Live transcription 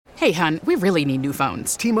Hey, hon, we really need new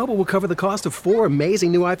phones. T-Mobile will cover the cost of 4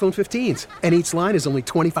 amazing new iPhone 15s, and each line is only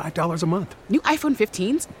 $25 a month. New iPhone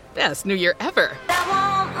 15s? Best new year ever.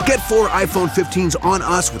 Get 4 iPhone 15s on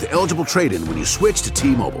us with eligible trade-in when you switch to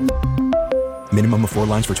T-Mobile. Minimum of 4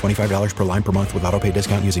 lines for $25 per line per month with autopay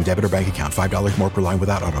discount using debit or bank account. $5 more per line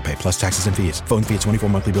without autopay, plus taxes and fees. Phone fee at 24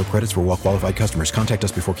 monthly bill credits for well-qualified customers. Contact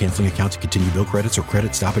us before canceling account to continue bill credits or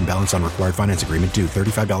credit stop and balance on required finance agreement due.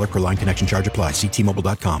 $35 per line connection charge applies. See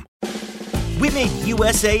T-Mobile.com. We made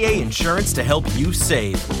USAA insurance to help you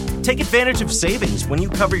save. Take advantage of savings when you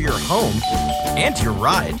cover your home and your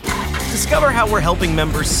ride. Discover how we're helping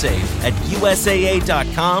members save at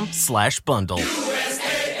USAA.com/bundle.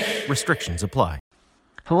 Restrictions apply.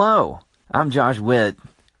 Hello, I'm Josh Witt.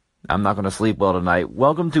 I'm not going to sleep well tonight.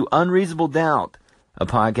 Welcome to Unreasonable Doubt, a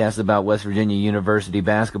podcast about West Virginia University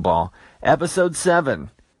basketball. Episode 7,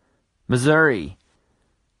 Missouri.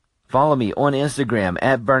 Follow me on Instagram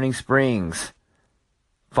at Burning Springs.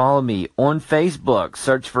 Follow me on Facebook.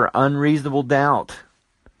 Search for Unreasonable Doubt.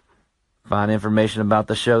 Find information about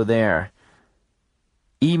the show there.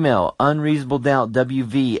 Email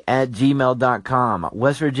unreasonabledoubtwv@gmail.com.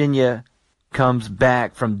 West Virginia comes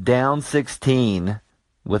back from down 16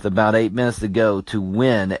 with about 8 minutes to go to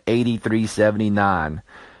win 83-79.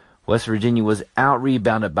 West Virginia was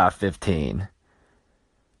out-rebounded by 15.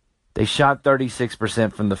 They shot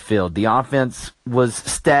 36% from the field. The offense was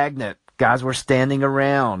stagnant. Guys were standing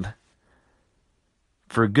around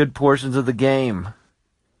for good portions of the game.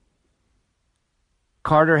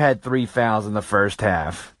 Carter had 3 fouls in the first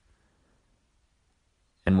half,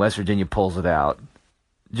 and West Virginia pulls it out.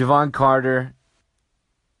 Javon Carter,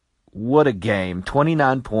 what a game.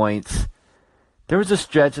 29 points. There was a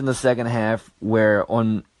stretch in the second half where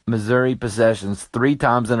on Missouri possessions, 3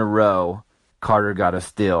 times in a row, Carter got a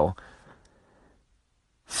steal.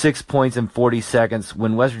 6 points in 40 seconds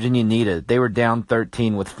when West Virginia needed. They were down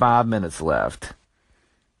 13 with 5 minutes left.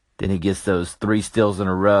 Then he gets those 3 steals in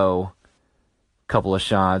a row. Couple of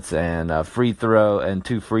shots and a free throw and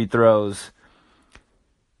 2 free throws.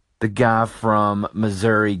 The guy from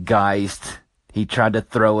Missouri, Geist, he tried to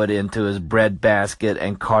throw it into his breadbasket,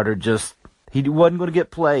 and Carter he wasn't going to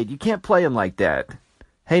get played. You can't play him like that.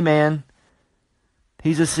 Hey, man,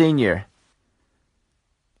 he's a senior.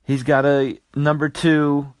 He's got a number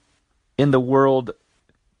 2 in the world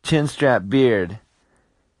chin strap beard.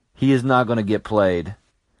 He is not going to get played.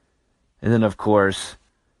 And then, of course,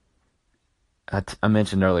 I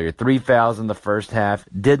mentioned earlier, 3 fouls in the first half,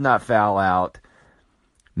 did not foul out,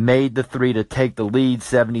 made the 3 to take the lead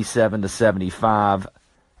 77-75,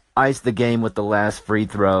 iced the game with the last free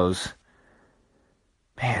throws.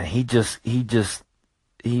 Man, he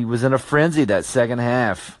was in a frenzy that second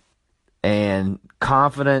half, and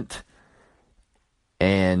confident,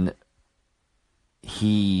 and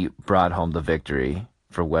he brought home the victory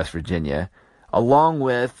for West Virginia, along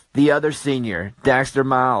with the other senior, Daxter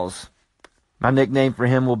Miles. My nickname for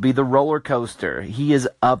him will be the roller coaster. He is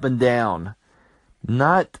up and down.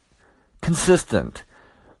 Not consistent.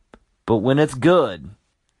 But when it's good,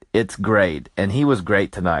 it's great. And he was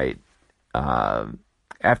great tonight.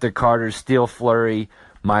 After Carter's steal flurry,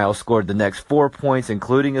 Miles scored the next 4 points,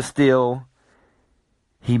 including a steal.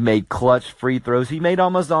 He made clutch free throws. He made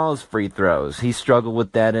almost all his free throws. He struggled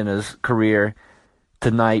with that in his career.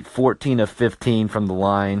 Tonight, 14 of 15 from the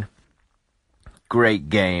line. Great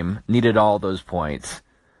game. Needed all those points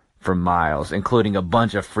from Miles, including a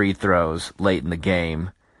bunch of free throws late in the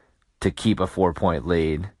game to keep a 4-point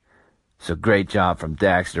lead. So great job from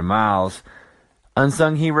Daxter Miles.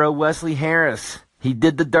 Unsung hero Wesley Harris. He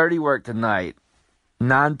did the dirty work tonight.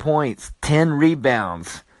 9 points, 10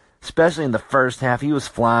 rebounds. Especially in the first half, he was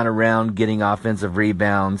flying around getting offensive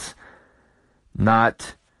rebounds.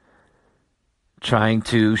 Not trying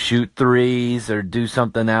to shoot threes or do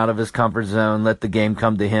something out of his comfort zone, let the game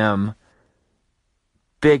come to him.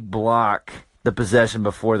 Big block, the possession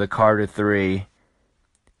before the Carter 3.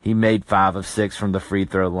 He made 5 of 6 from the free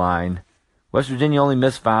throw line. West Virginia only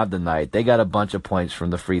missed 5 tonight. They got a bunch of points from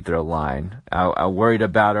the free throw line. I worried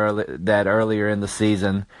about that earlier in the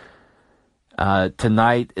season.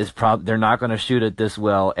 Tonight they're not going to shoot it this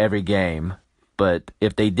well every game, but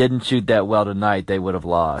if they didn't shoot that well tonight, they would have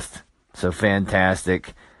lost. So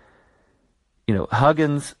fantastic.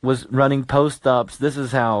 Huggins was running post-ups. This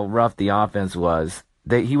is how rough the offense was.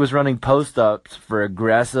 He was running post-ups for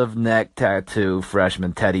aggressive neck tattoo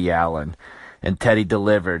freshman Teddy Allen, and Teddy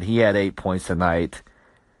delivered. He had 8 points tonight.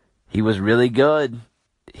 He was really good.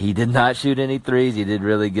 He did not shoot any threes. He did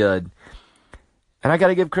really good. And I got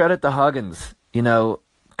to give credit to Huggins.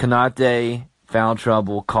 Konate, foul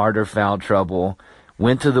trouble. Carter, foul trouble.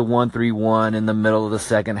 Went to the 1-3-1 in the middle of the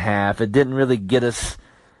second half. It didn't really get us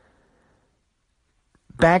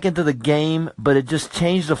back into the game, but it just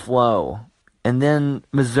changed the flow. And then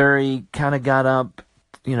Missouri kind of got up,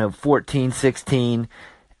 14-16,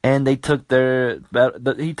 and they took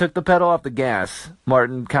he took the pedal off the gas.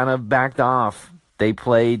 Martin kind of backed off. They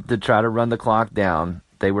played to try to run the clock down.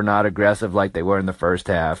 They were not aggressive like they were in the first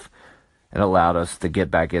half, and allowed us to get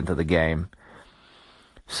back into the game.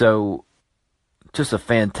 So, just a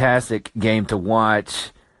fantastic game to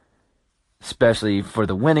watch, especially for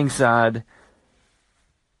the winning side.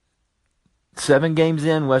 7 games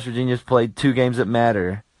in, West Virginia's played 2 games that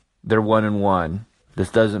matter. They're 1-1. This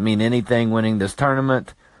doesn't mean anything winning this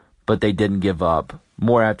tournament, but they didn't give up.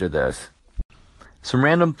 More after this. Some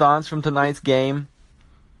random thoughts from tonight's game.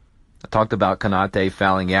 I talked about Konate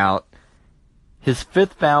fouling out. His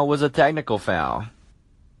 5th foul was a technical foul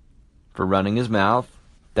for running his mouth.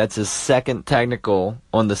 That's his 2nd technical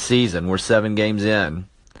on the season. We're 7 games in.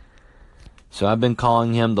 So I've been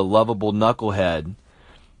calling him the lovable knucklehead.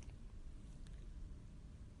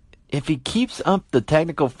 If he keeps up the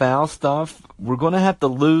technical foul stuff, we're going to have to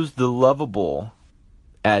lose the lovable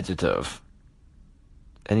adjective.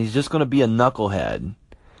 And he's just going to be a knucklehead.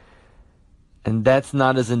 And that's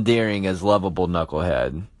not as endearing as lovable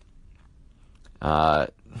knucklehead.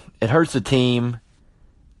 It hurts the team.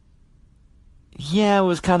 Yeah, it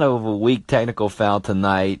was kind of a weak technical foul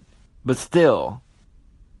tonight, but still,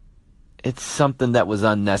 it's something that was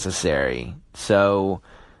unnecessary. So,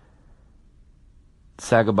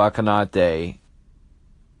 Sagaba Konate,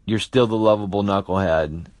 you're still the lovable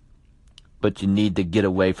knucklehead, but you need to get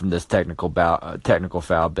away from this technical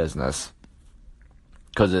foul business,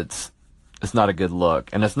 because it's not a good look,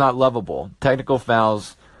 and it's not lovable. Technical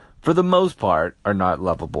fouls, for the most part, are not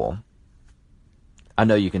lovable. I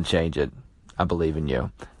know you can change it. I believe in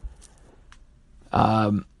you.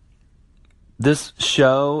 This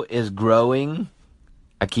show is growing.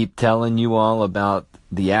 I keep telling you all about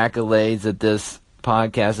the accolades that this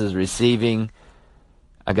podcast is receiving.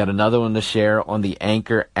 I got another one to share on the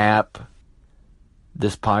Anchor app.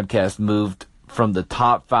 This podcast moved from the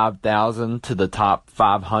top 5,000 to the top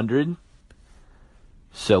 500.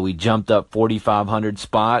 So we jumped up 4,500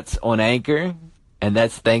 spots on Anchor, and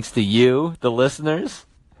that's thanks to you, the listeners.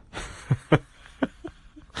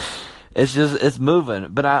 It's moving.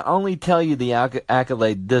 But I only tell you the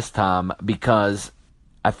accolade this time because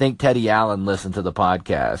I think Teddy Allen listened to the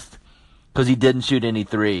podcast, because he didn't shoot any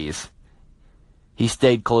threes. He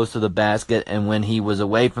stayed close to the basket, and when he was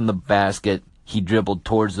away from the basket, he dribbled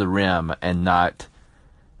towards the rim and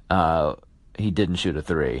he didn't shoot a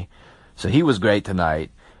three. So he was great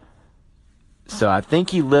tonight. So I think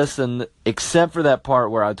he listened, except for that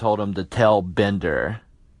part where I told him to tell Bender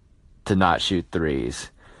to not shoot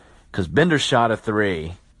threes. Because Bender shot a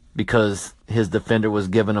 3 because his defender was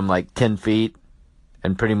giving him like 10 feet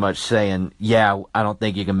and pretty much saying, yeah, I don't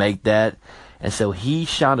think you can make that. And so he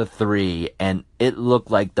shot a 3, and it looked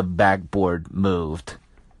like the backboard moved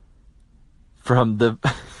from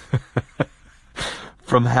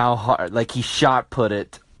from how hard, like he shot put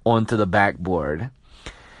it onto the backboard.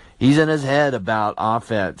 He's in his head about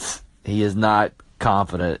offense. He is not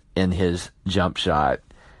confident in his jump shot.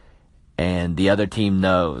 And the other team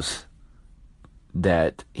knows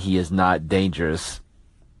that he is not dangerous,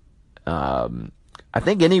 I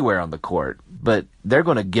think anywhere on the court. But they're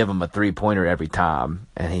going to give him a three-pointer every time.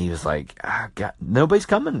 And he was like, God, nobody's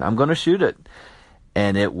coming. I'm going to shoot it.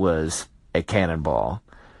 And it was a cannonball.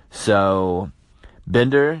 So,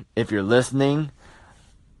 Bender, if you're listening,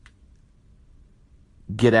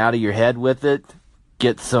 get out of your head with it.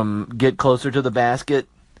 Get closer to the basket.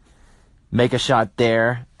 Make a shot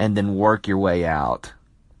there, and then work your way out.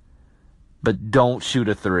 But don't shoot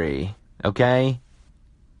a 3, okay?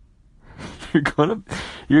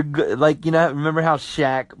 You're good. Like, remember how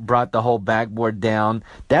Shaq brought the whole backboard down?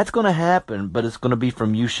 That's going to happen, but it's going to be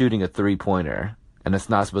from you shooting a 3-pointer, and it's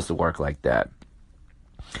not supposed to work like that.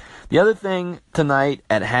 The other thing tonight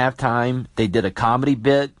at halftime, they did a comedy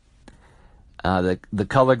bit. The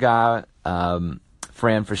color guy, Fran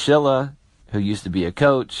Fraschilla, who used to be a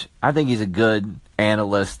coach, I think he's a good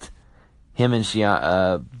analyst. Him and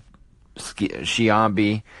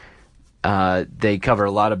Shiambi, they cover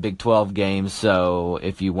a lot of Big 12 games, so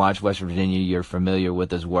if you watch West Virginia, you're familiar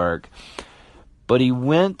with his work. But he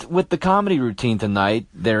went with the comedy routine tonight.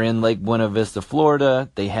 They're in Lake Buena Vista, Florida.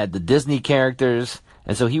 They had the Disney characters,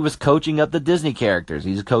 and so he was coaching up the Disney characters.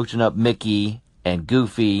 He's coaching up Mickey and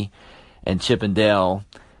Goofy and Chip and Dale.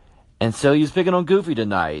 And so he was picking on Goofy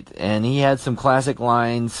tonight, and he had some classic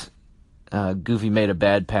lines. Goofy made a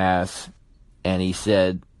bad pass, and he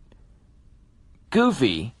said,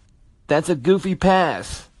 Goofy. That's a goofy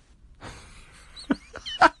pass.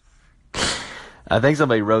 I think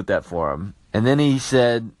somebody wrote that for him. And then he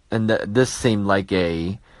said, and this seemed like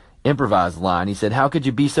a improvised line, he said, "How could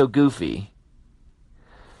you be so goofy?"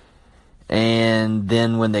 And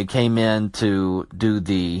then when they came in to do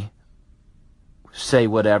the say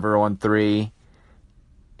whatever on 3,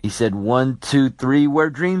 he said, 1, 2, 3, where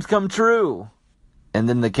dreams come true. And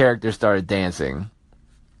then the character started dancing.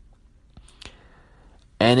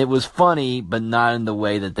 And it was funny, but not in the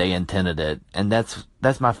way that they intended it. And that's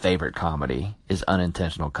my favorite comedy, is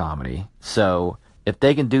unintentional comedy. So if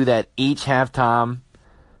they can do that each halftime,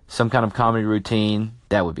 some kind of comedy routine,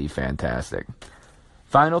 that would be fantastic.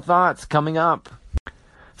 Final thoughts coming up.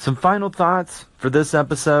 Some final thoughts for this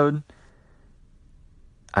episode.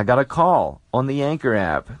 I got a call on the Anchor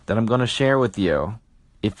app that I'm going to share with you.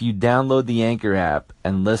 If you download the Anchor app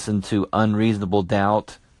and listen to Unreasonable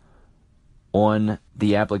Doubt on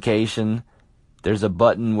the application, there's a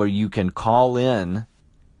button where you can call in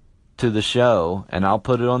to the show, and I'll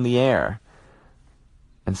put it on the air.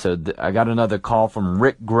 And so I got another call from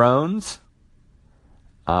Rick Groans.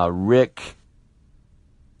 Rick,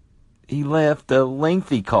 he left a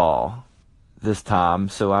lengthy call this time,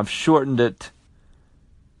 so I've shortened it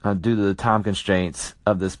due to the time constraints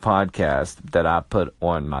of this podcast that I put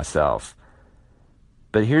on myself.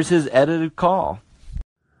 But here's his edited call.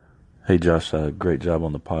 Hey Josh, great job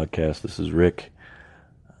on the podcast. This is Rick.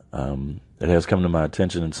 It has come to my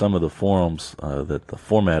attention in some of the forums that the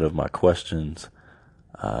format of my questions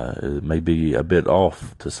may be a bit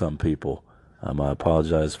off to some people. I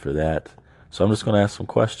apologize for that. So I'm just going to ask some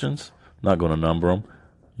questions. I'm not going to number them.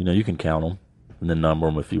 You can count them and then number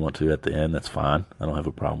them if you want to at the end. That's fine. I don't have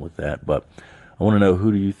a problem with that. But I want to know,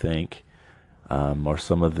 who do you think are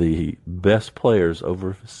some of the best players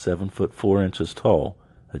over 7'4" tall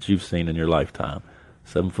that you've seen in your lifetime?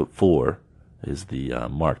 7'4" is the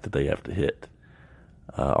mark that they have to hit.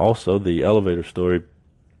 Also, the elevator story.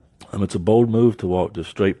 It's a bold move to walk just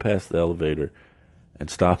straight past the elevator and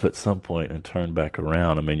stop at some point and turn back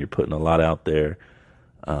around. I mean, you're putting a lot out there.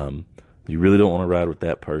 You really don't want to ride with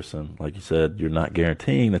that person. Like you said, you're not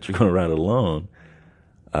guaranteeing that you're going to ride alone.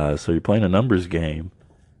 So you're playing a numbers game.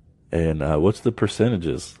 And what's the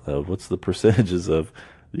percentages? Of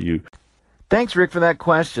you? Thanks, Rick, for that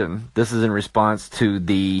question. This is in response to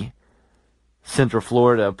the Central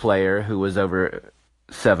Florida player who was over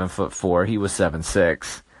 7'4". He was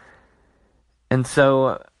 7'6". And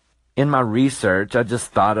so in my research, I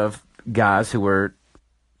just thought of guys who were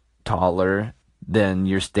taller than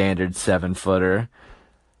your standard 7-footer.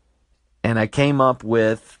 And I came up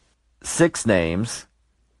with 6 names.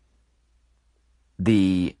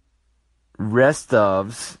 The rest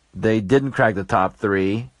of, they didn't crack the top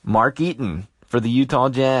 3. Mark Eaton for the Utah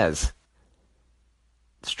Jazz.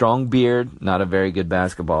 Strong beard, not a very good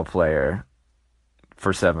basketball player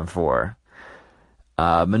for 7'4".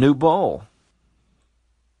 Manute Bol,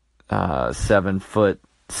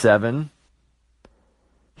 7'7".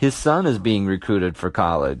 His son is being recruited for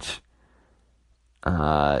college.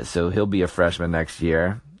 So he'll be a freshman next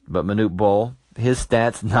year. But Manute Bol, his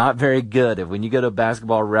stats not very good. When you go to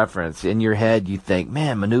Basketball Reference, in your head you think,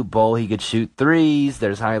 man, Manute Bol, he could shoot threes.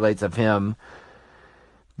 There's highlights of him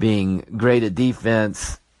being great at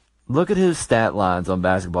defense. Look at his stat lines on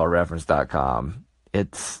basketballreference.com.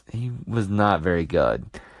 He was not very good.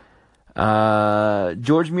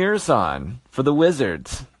 George Murison for the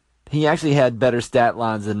Wizards. He actually had better stat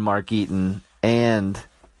lines than Mark Eaton and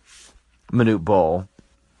Manute Bol.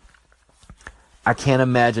 I can't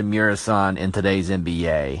imagine Murison in today's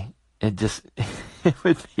NBA.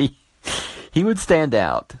 He would stand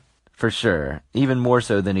out for sure, even more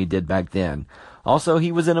so than he did back then. Also,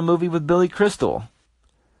 he was in a movie with Billy Crystal.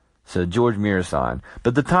 So George Murison.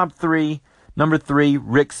 But the top 3, number 3,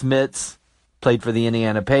 Rick Smits, played for the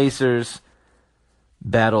Indiana Pacers,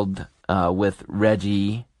 battled with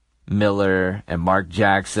Reggie Miller and Mark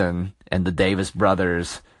Jackson and the Davis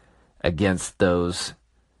brothers against those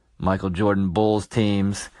Michael Jordan Bulls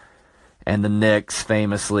teams and the Knicks,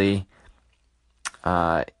 famously.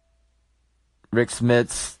 Rick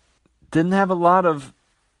Smits didn't have a lot of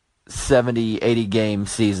 70, 80 game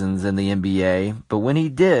seasons in the NBA, but when he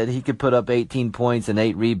did, he could put up 18 points and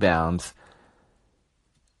 8 rebounds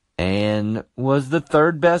and was the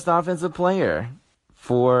 3rd best offensive player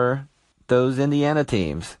for those Indiana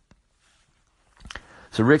teams.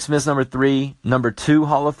 So Rick Smits, number 3. Number 2,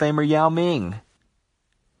 Hall of Famer Yao Ming.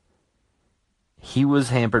 He was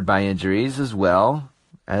hampered by injuries as well,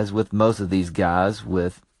 as with most of these guys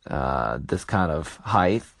with this kind of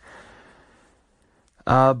height.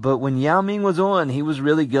 But when Yao Ming was on, he was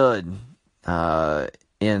really good.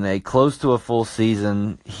 In a close to a full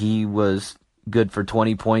season, he was good for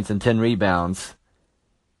 20 points and 10 rebounds.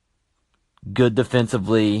 Good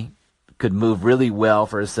defensively, could move really well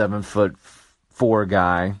for a 7'4"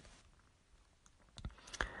 guy.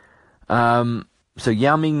 So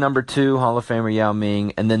Yao Ming, number 2, Hall of Famer Yao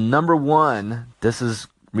Ming. And then number 1, this is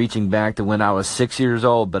reaching back to when I was 6 years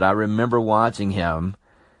old, but I remember watching him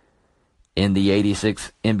in the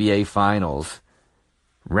 86 NBA Finals.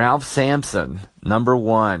 Ralph Sampson, number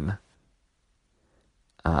 1.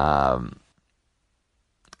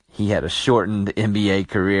 He had a shortened NBA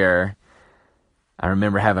career. I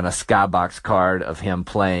remember having a skybox card of him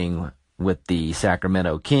playing with the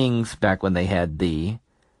Sacramento Kings back when they had the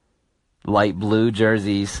light blue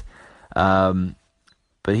jerseys. But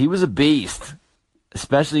he was a beast,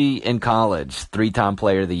 especially in college. 3-time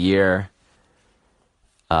player of the year.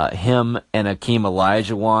 Him and Akeem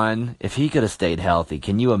Olajuwon, if he could have stayed healthy,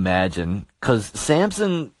 can you imagine? Because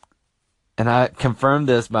Sampson, and I confirmed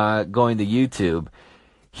this by going to YouTube,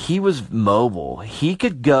 he was mobile. He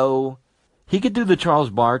could do the Charles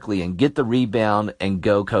Barkley and get the rebound and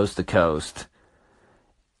go coast to coast.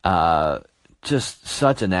 Just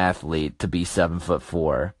such an athlete to be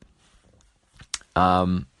 7'4".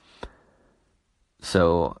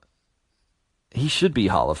 So he should be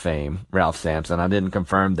Hall of Fame, Ralph Sampson. I didn't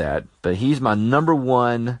confirm that, but he's my number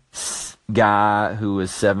 1 guy who is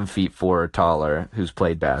 7'4" or taller who's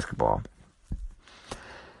played basketball.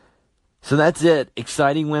 So that's it.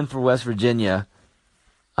 Exciting win for West Virginia.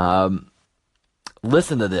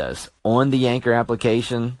 Listen to this. On the Anchor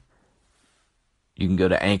application, you can go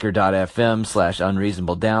to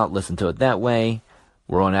anchor.fm/unreasonabledoubt. Listen to it that way.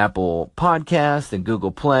 We're on Apple Podcasts and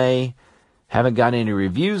Google Play. Haven't got any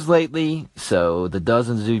reviews lately, so the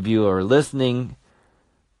dozens of you are listening.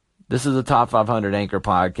 This is a top 500 Anchor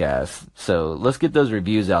podcast, so let's get those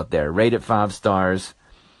reviews out there. Rate it 5 stars.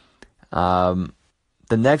 The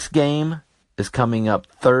next game is coming up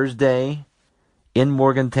Thursday in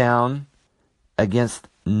Morgantown against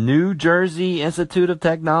New Jersey Institute of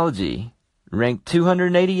Technology, ranked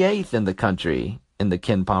 288th in the country in the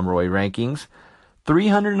Ken Pomeroy rankings,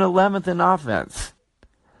 311th in offense.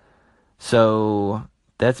 So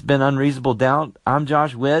that's been Unreasonable Doubt. I'm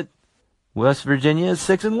Josh Witt. West Virginia is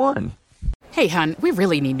 6-1. Hey, hon, we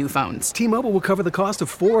really need new phones. T-Mobile will cover the cost of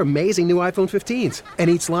 4 amazing new iPhone 15s, and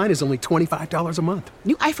each line is only $25 a month.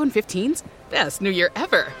 New iPhone 15s? Best new year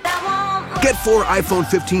ever. Get 4 iPhone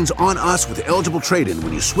 15s on us with eligible trade-in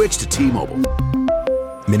when you switch to T-Mobile.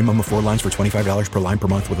 Minimum of 4 lines for $25 per line per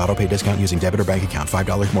month with autopay discount using debit or bank account.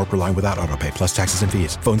 $5 more per line without autopay, plus taxes and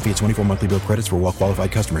fees. Phone fee at 24 monthly bill credits for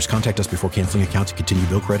well-qualified customers. Contact us before canceling account to continue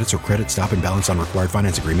bill credits or credit stop and balance on required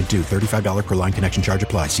finance agreement due. $35 per line connection charge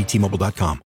applies. See T-Mobile.com.